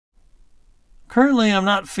Currently, I'm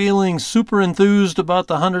not feeling super enthused about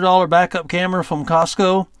the $100 backup camera from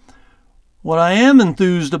Costco. What I am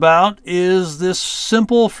enthused about is this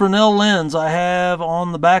simple Fresnel lens I have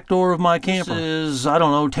on the back door of my camper. This is, I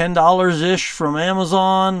don't know, $10-ish from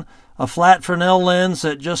Amazon. A flat Fresnel lens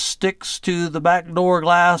that just sticks to the back door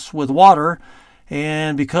glass with water.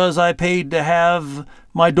 And because I paid to have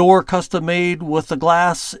my door custom made with the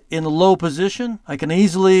glass in a low position, I can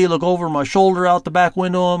easily look over my shoulder out the back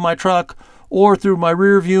window of my truck or through my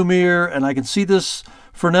rear view mirror, and I can see this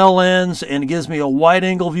Fresnel lens, and it gives me a wide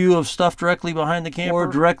angle view of stuff directly behind the camper. Or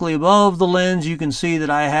directly above the lens, you can see that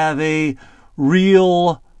I have a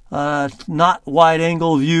real, not wide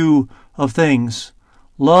angle view of things.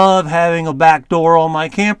 Love having a back door on my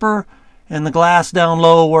camper and the glass down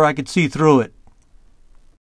low where I could see through it.